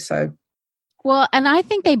nominated. So, Well, and I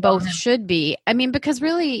think they both should be. I mean, because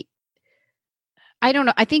really, I don't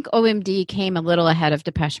know. I think OMD came a little ahead of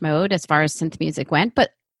Depeche Mode as far as synth music went,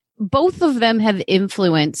 but both of them have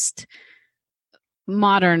influenced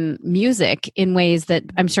modern music in ways that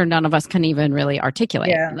I'm sure none of us can even really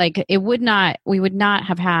articulate. Yeah. Like we would not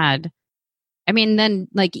have had, I mean, then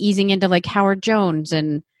like easing into like Howard Jones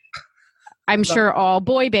and I'm sure all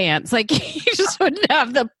boy bands, like you just wouldn't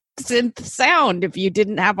have the synth sound if you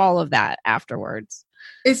didn't have all of that afterwards.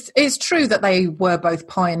 It's true that they were both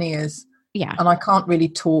pioneers. Yeah. And I can't really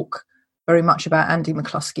talk very much about Andy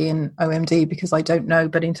McCluskey and OMD because I don't know.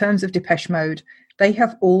 But in terms of Depeche Mode, they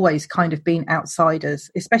have always kind of been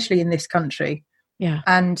outsiders, especially in this country. Yeah.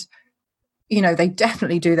 And, you know, they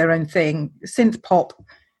definitely do their own thing. Synth pop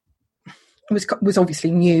was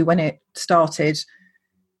obviously new when it started.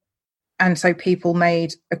 And so people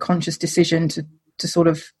made a conscious decision to sort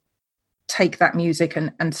of take that music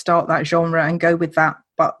and start that genre and go with that.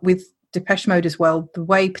 But with Depeche Mode as well, the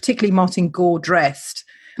way particularly Martin Gore dressed,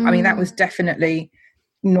 I mean, that was definitely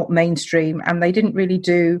not mainstream. And they didn't really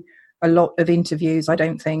do a lot of interviews, I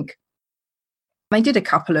don't think. They did a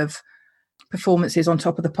couple of performances on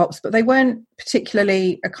Top of the Pops, but they weren't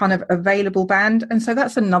particularly a kind of available band. And so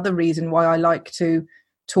that's another reason why I like to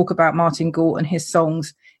talk about Martin Gore and his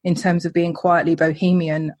songs in terms of being quietly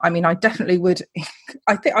bohemian. I mean, I definitely would.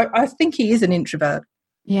 I think he is an introvert.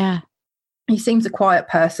 Yeah. He seems a quiet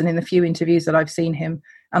person in the few interviews that I've seen him.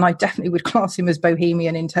 And I definitely would class him as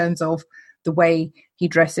bohemian in terms of the way he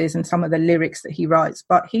dresses and some of the lyrics that he writes.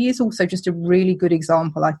 But he is also just a really good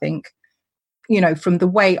example, I think, you know, from the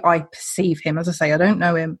way I perceive him. As I say, I don't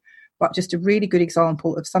know him, but just a really good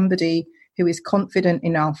example of somebody who is confident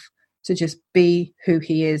enough to just be who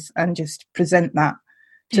he is and just present that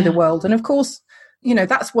to the world. And of course, you know,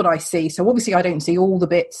 that's what I see. So obviously I don't see all the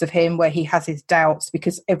bits of him where he has his doubts,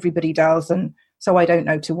 because everybody does. And so I don't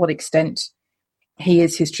know to what extent he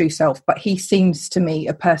is his true self, but he seems to me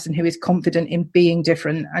a person who is confident in being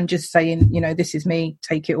different and just saying, you know, this is me,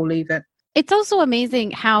 take it or leave it. It's also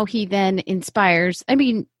amazing how he then inspires, I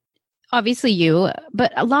mean, obviously you,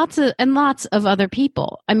 but lots of other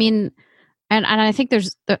people. I mean, and I think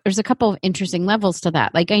there's a couple of interesting levels to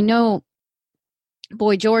that. Like I know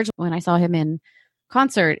Boy George, when I saw him in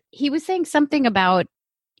concert, he was saying something about,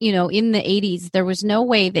 you know, in the 80s, there was no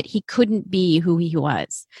way that he couldn't be who he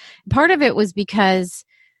was. Part of it was because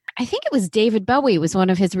I think it was David Bowie was one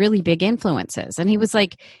of his really big influences. And he was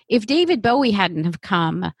like, if David Bowie hadn't have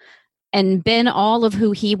come and been all of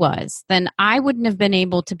who he was, then I wouldn't have been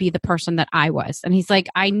able to be the person that I was. And he's like,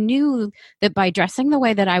 I knew that by dressing the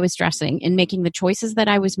way that I was dressing and making the choices that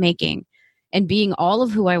I was making and being all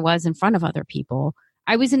of who I was in front of other people,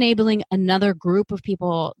 I was enabling another group of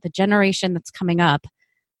people, the generation that's coming up,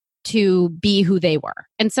 to be who they were.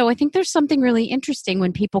 And so I think there's something really interesting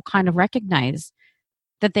when people kind of recognize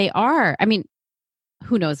that they are. I mean,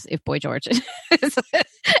 who knows if Boy George is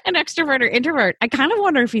an extrovert or introvert. I kind of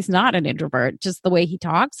wonder if he's not an introvert, just the way he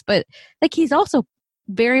talks, but like he's also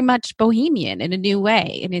very much bohemian in a new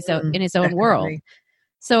way in his own world.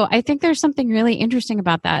 So I think there's something really interesting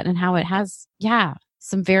about that and how it has,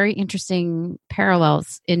 some very interesting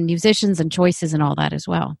parallels in musicians and choices and all that as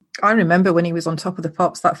well. I remember when he was on Top of the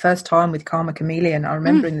Pops that first time with Karma Chameleon. I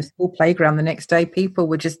remember in the school playground the next day, people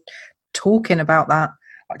were just talking about that.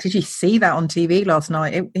 Did you see that on TV last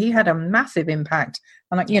night? He had a massive impact.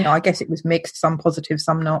 And, you know, I guess it was mixed, some positive,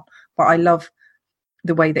 some not. But I love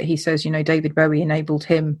the way that he says, you know, David Bowie enabled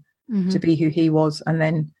him to be who he was. And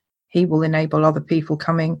then he will enable other people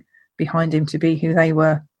coming behind him to be who they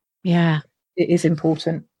were. Yeah. It is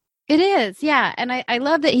important. It is, yeah. And I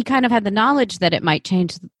love that he kind of had the knowledge that it might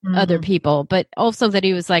change other people, but also that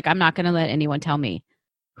he was like, I'm not going to let anyone tell me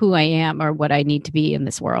who I am or what I need to be in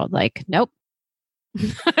this world. Like, nope,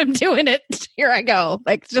 I'm doing it. Here I go.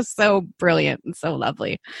 Like, just so brilliant and so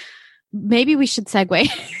lovely. Maybe we should segue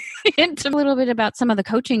into a little bit about some of the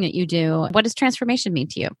coaching that you do. What does transformation mean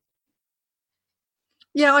to you?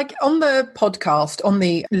 Yeah, like on the podcast, on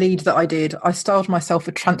the lead that I did, I styled myself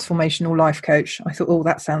a transformational life coach. I thought, oh,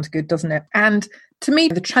 that sounds good, doesn't it? And to me,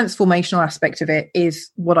 the transformational aspect of it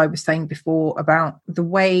is what I was saying before about the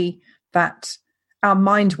way that our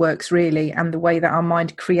mind works, really, and the way that our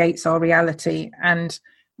mind creates our reality. And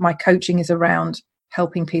my coaching is around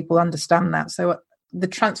helping people understand that. So the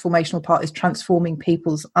transformational part is transforming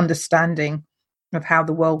people's understanding of how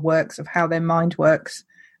the world works, of how their mind works,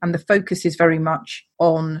 And the focus is very much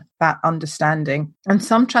on that understanding. And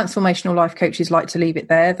some transformational life coaches like to leave it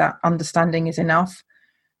there, that understanding is enough.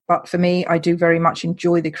 But for me, I do very much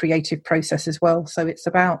enjoy the creative process as well. So it's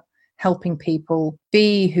about helping people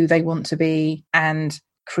be who they want to be and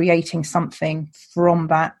creating something from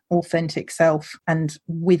that authentic self, and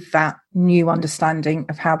with that new understanding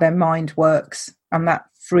of how their mind works. And that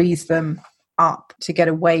frees them up to get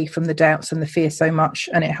away from the doubts and the fear so much,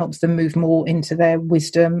 and it helps them move more into their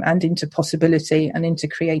wisdom and into possibility and into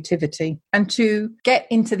creativity, and to get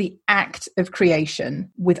into the act of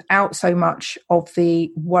creation without so much of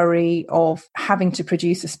the worry of having to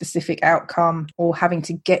produce a specific outcome or having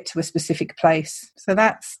to get to a specific place. So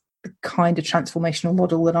that's the kind of transformational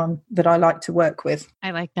model that I like to work with.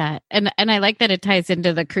 I like that. And I like that it ties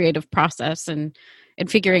into the creative process and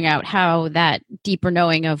figuring out how that deeper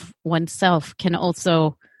knowing of oneself can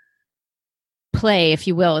also play, if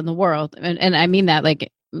you will, in the world. And I mean that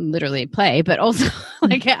like literally play, but also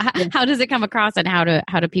like how does it come across, and how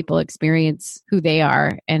do people experience who they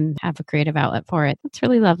are and have a creative outlet for it? That's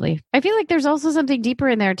really lovely. I feel like there's also something deeper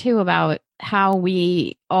in there too about how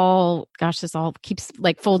we all, this all keeps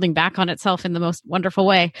like folding back on itself in the most wonderful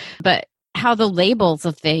way, but how the labels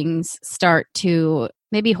of things start to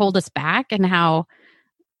maybe hold us back, and how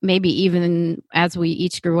maybe even as we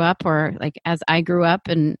each grew up, or like as I grew up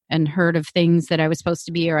and heard of things that I was supposed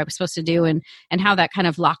to be or I was supposed to do, and how that kind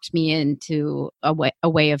of locked me into a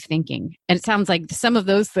way of thinking. And it sounds like some of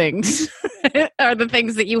those things are the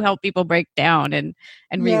things that you help people break down and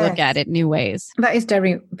relook at it new ways. That is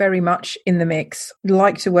very, very much in the mix.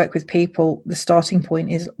 Like to work with people, the starting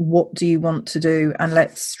point is, what do you want to do? And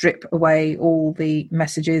let's strip away all the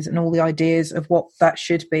messages and all the ideas of what that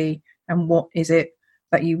should be, and what is it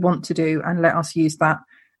that you want to do, and let us use that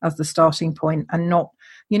as the starting point, and not,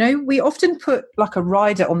 we often put like a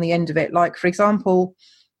rider on the end of it. Like, for example,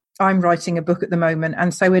 I'm writing a book at the moment,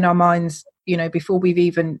 and so in our minds, before we've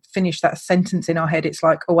even finished that sentence in our head, it's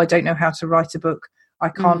like, oh, I don't know how to write a book. I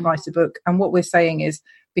can't write a book. And what we're saying is,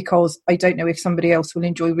 because I don't know if somebody else will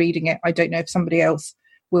enjoy reading it. I don't know if somebody else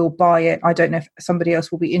will buy it. I don't know if somebody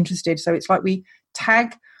else will be interested. So it's like we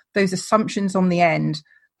tag those assumptions on the end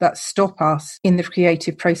that stop us in the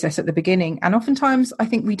creative process at the beginning. And oftentimes I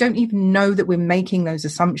think we don't even know that we're making those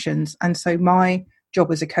assumptions. And so my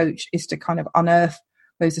job as a coach is to kind of unearth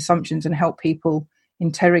those assumptions and help people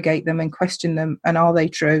interrogate them and question them. And are they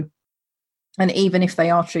true? And even if they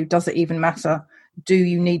are true, does it even matter? Do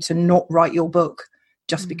you need to not write your book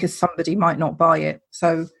just because somebody might not buy it?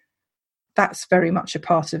 So that's very much a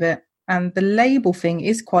part of it. And the label thing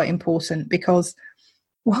is quite important, because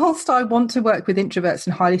whilst I want to work with introverts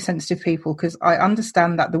and highly sensitive people, because I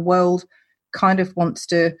understand that the world kind of wants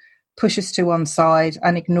to push us to one side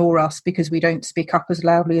and ignore us because we don't speak up as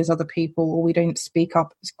loudly as other people, or we don't speak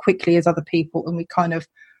up as quickly as other people, and we kind of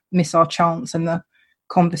miss our chance and the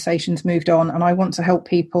conversation's moved on. And I want to help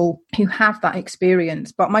people who have that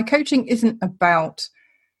experience. But my coaching isn't about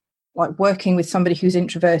like working with somebody who's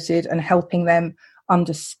introverted and helping them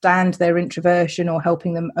understand their introversion or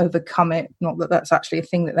helping them overcome it. Not that that's actually a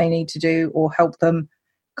thing that they need to do, or help them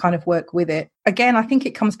kind of work with it. Again, I think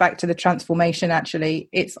it comes back to the transformation. Actually,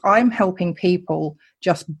 I'm helping people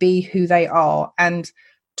just be who they are, and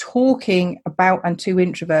talking about and to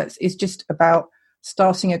introverts is just about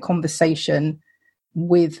starting a conversation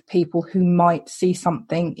with people who might see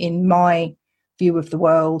something in my view of the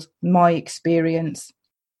world, my experience,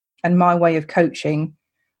 and my way of coaching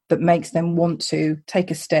that makes them want to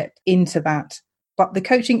take a step into that. But the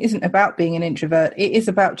coaching isn't about being an introvert. It is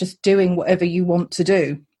about just doing whatever you want to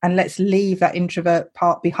do. And let's leave that introvert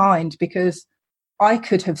part behind, because I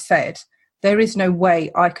could have said, there is no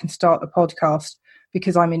way I can start a podcast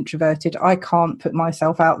because I'm introverted. I can't put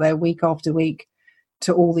myself out there week after week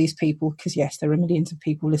to all these people, because yes, there are millions of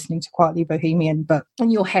people listening to Quietly Bohemian. But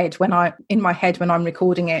in my head when I'm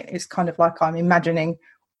recording it, it's kind of like I'm imagining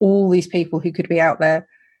all these people who could be out there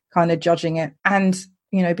kind of judging it. And,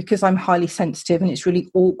 because I'm highly sensitive, and it's really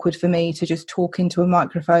awkward for me to just talk into a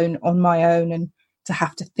microphone on my own and to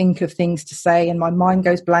have to think of things to say, and my mind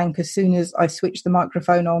goes blank as soon as I switch the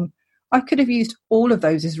microphone on. I could have used all of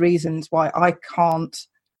those as reasons why I can't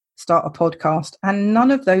start a podcast, and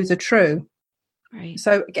none of those are true. Right.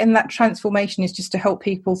 So again, that transformation is just to help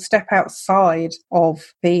people step outside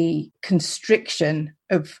of the constriction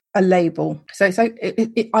of a label. So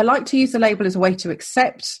I like to use the label as a way to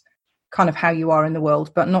accept kind of how you are in the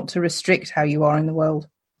world, but not to restrict how you are in the world.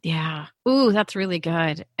 Yeah. Ooh, that's really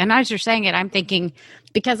good. And as you're saying it, I'm thinking,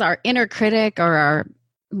 because our inner critic or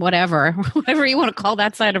whatever you want to call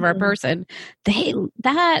that side of our person,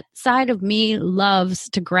 that side of me loves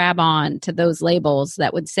to grab on to those labels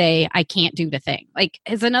that would say I can't do the thing. Like,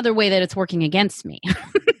 it's another way that it's working against me.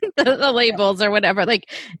 the labels or whatever.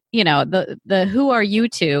 Like, the who are you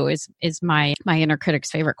to is my inner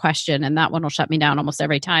critic's favorite question, and that one will shut me down almost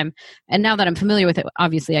every time. And now that I'm familiar with it,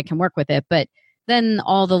 obviously I can work with it, but then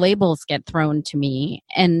all the labels get thrown to me,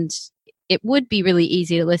 and it would be really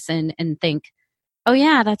easy to listen and think, oh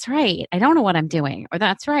yeah, that's right, I don't know what I'm doing, or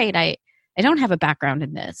that's right, I don't have a background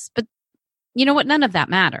in this. But you know what? None of that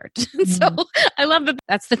mattered. So I love that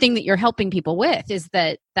that's the thing that you're helping people with, is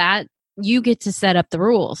that you get to set up the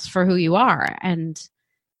rules for who you are, and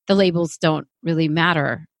the labels don't really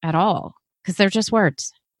matter at all because they're just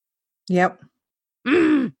words. Yep.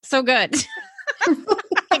 So good. I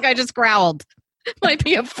think I just growled. Might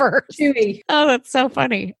be a first. Chewy. Oh, that's so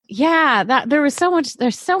funny. Yeah, there's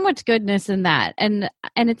so much goodness in that. And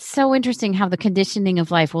it's so interesting how the conditioning of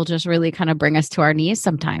life will just really kind of bring us to our knees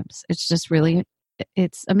sometimes. It's just really,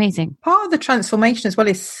 it's amazing. Part of the transformation as well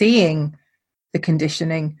is seeing the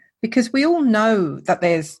conditioning, because we all know that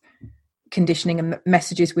there's conditioning and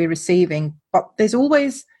messages we're receiving, but there's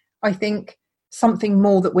always, I think, something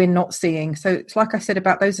more that we're not seeing. So it's like I said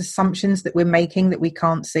about those assumptions that we're making that we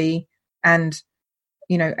can't see. And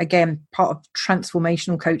again, part of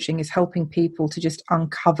transformational coaching is helping people to just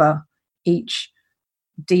uncover each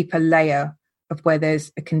deeper layer of where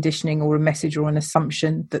there's a conditioning or a message or an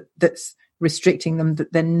assumption that's restricting them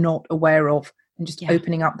that they're not aware of, and just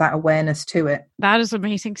opening up that awareness to it. That is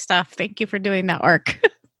amazing stuff. Thank you for doing that work.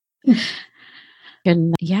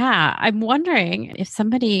 And I'm wondering, if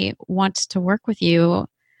somebody wants to work with you,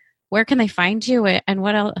 where can they find you, and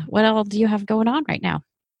what else do you have going on right now?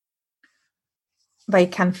 They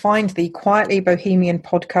can find the Quietly Bohemian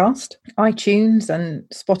podcast, iTunes and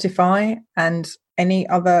Spotify, and any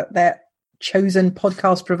other their chosen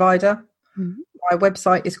podcast provider. Mm-hmm. My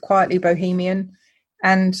website is Quietly Bohemian,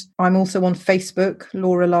 and I'm also on Facebook,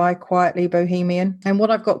 Laura Lai Quietly Bohemian. And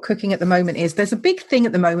what I've got cooking at the moment is, there's a big thing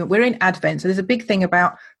at the moment. We're in Advent, so there's a big thing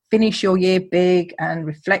about finish your year big and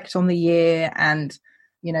reflect on the year, and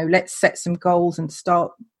let's set some goals and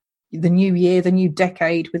start the new year, the new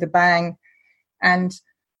decade with a bang. And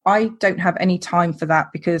I don't have any time for that,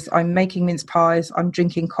 because I'm making mince pies, I'm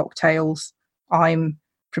drinking cocktails, I'm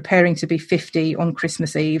preparing to be 50 on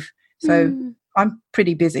Christmas Eve. So I'm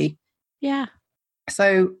pretty busy. Yeah.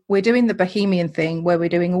 So we're doing the Bohemian thing, where we're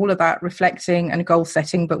doing all of that reflecting and goal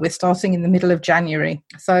setting, but we're starting in the middle of January.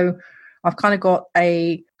 So I've kind of got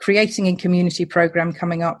a creating in community program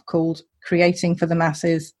coming up called Creating for the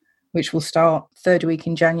Masses, which will start third week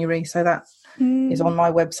in January. So that is on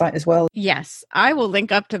my website as well. Yes, I will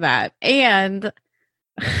link up to that. And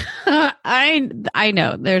I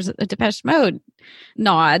know there's a Depeche Mode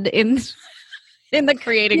nod in the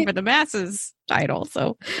Creating for the Masses title.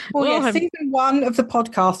 So season 1 of the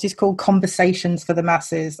podcast is called Conversations for the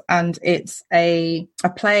Masses, and it's a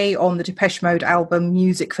play on the Depeche Mode album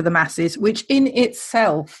Music for the Masses, which in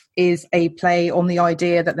itself is a play on the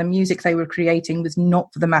idea that the music they were creating was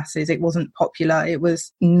not for the masses. It wasn't popular, it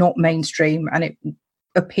was not mainstream, and it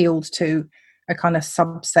appealed to a kind of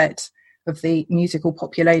subset of the musical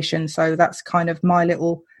population. So that's kind of my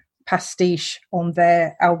little pastiche on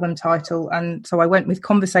their album title. And so I went with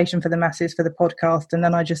Conversation for the Masses for the podcast, and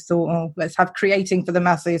then I just thought, let's have Creating for the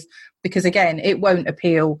Masses, because again, it won't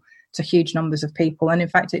appeal to huge numbers of people, and in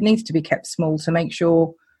fact it needs to be kept small to make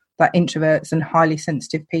sure that introverts and highly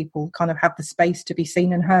sensitive people kind of have the space to be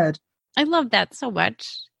seen and heard. I love that so much.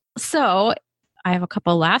 So I have a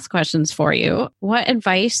couple last questions for you. What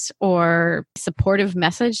advice or supportive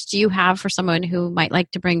message do you have for someone who might like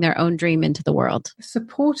to bring their own dream into the world? The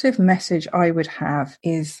supportive message I would have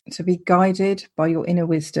is to be guided by your inner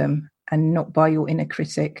wisdom and not by your inner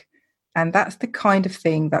critic. And that's the kind of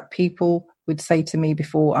thing that people would say to me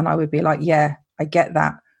before, and I would be like, yeah, I get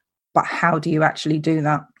that, but how do you actually do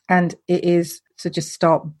that? And it is to just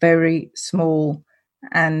start very small,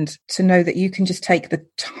 and to know that you can just take the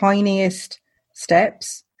tiniest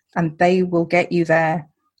steps and they will get you there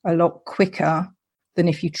a lot quicker than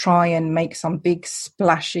if you try and make some big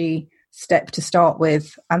splashy step to start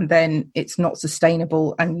with, and then it's not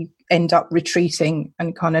sustainable and you end up retreating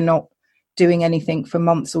and kind of not doing anything for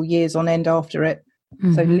months or years on end after it.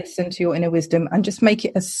 Mm-hmm. So listen to your inner wisdom and just make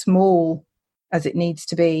it as small as it needs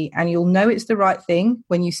to be, and you'll know it's the right thing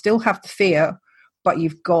when you still have the fear, but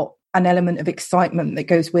you've got an element of excitement that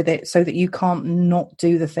goes with it so that you can't not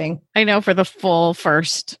do the thing. I know for the full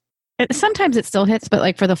first, sometimes it still hits, but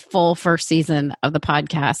like for the full first season of the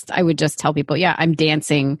podcast, I would just tell people, yeah, I'm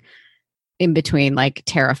dancing in between like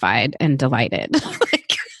terrified and delighted.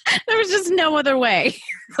 no other way.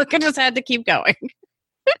 Look, I just had to keep going.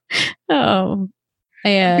 Oh,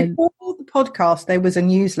 and before the podcast, there was a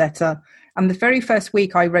newsletter, and the very first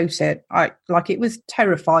week I wrote it, it was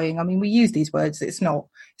terrifying. I mean, we use these words. It's not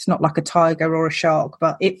like a tiger or a shark,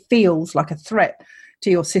 but it feels like a threat to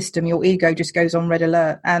your system. Your ego just goes on red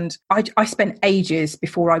alert. And I spent ages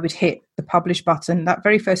before I would hit the publish button that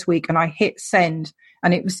very first week, and I hit send,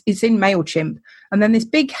 and it's in MailChimp. And then this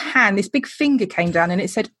big finger came down and it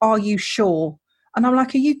said, "Are you sure?" And I'm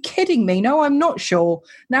like, are you kidding me? No, I'm not sure.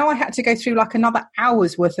 Now I had to go through like another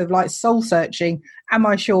hour's worth of like soul searching. Am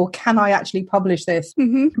I sure? Can I actually publish this?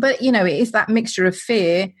 Mm-hmm. But, it is that mixture of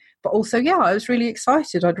fear, but also, I was really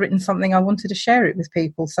excited. I'd written something. I wanted to share it with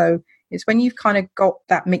people. So it's when you've kind of got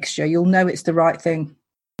that mixture, you'll know it's the right thing.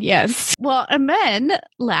 Yes. Well, and then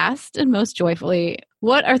last and most joyfully,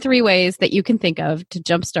 what are 3 ways that you can think of to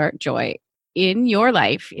jumpstart joy in your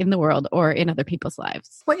life, in the world, or in other people's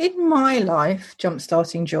lives? Well, in my life,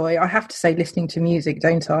 jumpstarting joy, I have to say listening to music,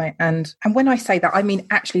 don't I? And when I say that, I mean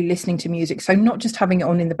actually listening to music. So not just having it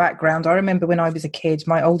on in the background. I remember when I was a kid,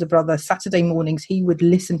 my older brother, Saturday mornings, he would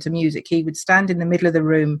listen to music. He would stand in the middle of the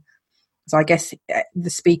room. So I guess the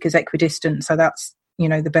speaker's equidistant. So that's,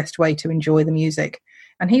 the best way to enjoy the music.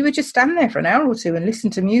 And he would just stand there for an hour or two and listen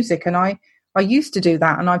to music. And I used to do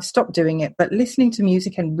that, and I've stopped doing it, but listening to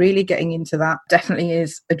music and really getting into that definitely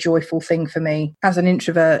is a joyful thing for me. As an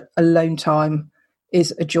introvert, alone time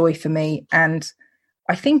is a joy for me. And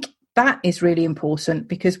I think that is really important,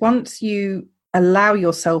 because once you allow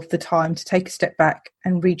yourself the time to take a step back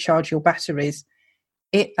and recharge your batteries,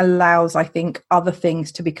 it allows, I think, other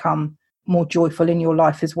things to become more joyful in your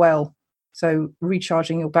life as well. So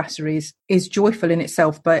recharging your batteries is joyful in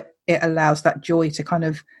itself, but it allows that joy to kind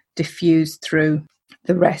of diffuse through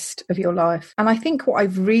the rest of your life. And I think what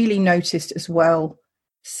I've really noticed as well,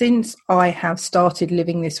 since I have started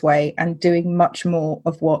living this way and doing much more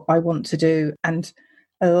of what I want to do and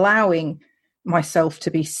allowing myself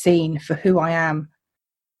to be seen for who I am,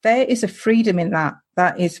 there is a freedom in that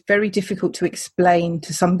is very difficult to explain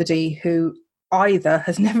to somebody who either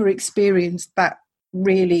has never experienced that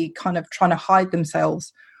really kind of trying to hide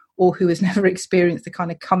themselves, or who has never experienced the kind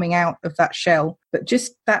of coming out of that shell. But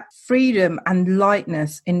just that freedom and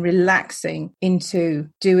lightness in relaxing into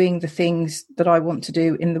doing the things that I want to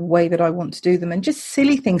do in the way that I want to do them. And just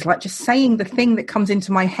silly things like just saying the thing that comes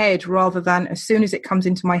into my head, rather than as soon as it comes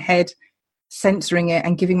into my head, censoring it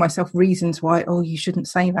and giving myself reasons why, you shouldn't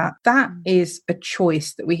say that. That is a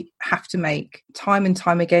choice that we have to make time and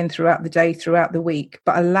time again throughout the day, throughout the week.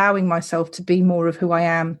 But allowing myself to be more of who I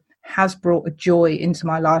am has brought a joy into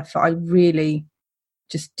my life that I really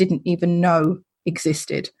just didn't even know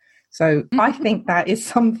existed. So I think that is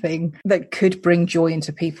something that could bring joy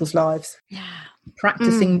into people's lives. Yeah.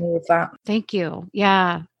 Practicing more of that. Thank you.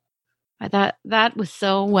 Yeah. That was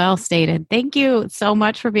so well stated. Thank you so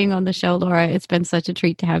much for being on the show, Laura. It's been such a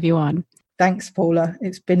treat to have you on. Thanks, Paula.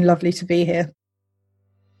 It's been lovely to be here.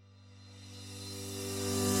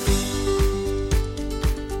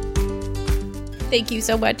 Thank you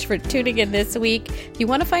so much for tuning in this week. If you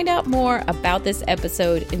want to find out more about this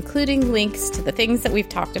episode, including links to the things that we've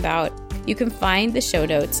talked about, you can find the show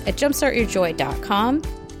notes at jumpstartyourjoy.com.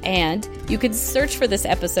 And you can search for this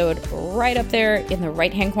episode right up there in the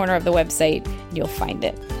right-hand corner of the website, and you'll find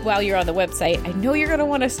it. While you're on the website, I know you're going to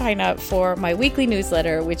want to sign up for my weekly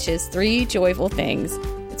newsletter, which is 3 Joyful Things.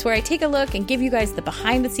 It's where I take a look and give you guys the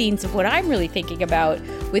behind the scenes of what I'm really thinking about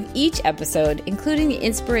with each episode, including the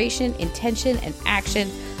inspiration, intention, and action,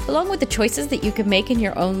 along with the choices that you can make in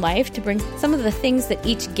your own life to bring some of the things that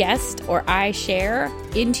each guest or I share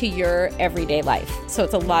into your everyday life. So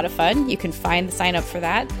it's a lot of fun. You can find the sign up for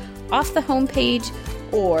that off the homepage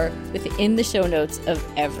or within the show notes of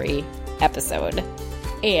every episode.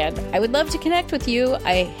 And I would love to connect with you.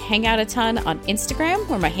 I hang out a ton on Instagram,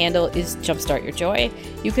 where my handle is Jumpstart Your Joy.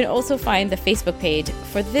 You can also find the Facebook page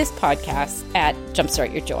for this podcast at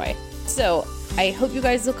Jumpstart Your Joy. So I hope you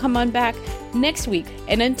guys will come on back next week.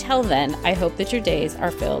 And until then, I hope that your days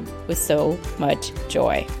are filled with so much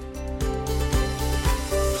joy.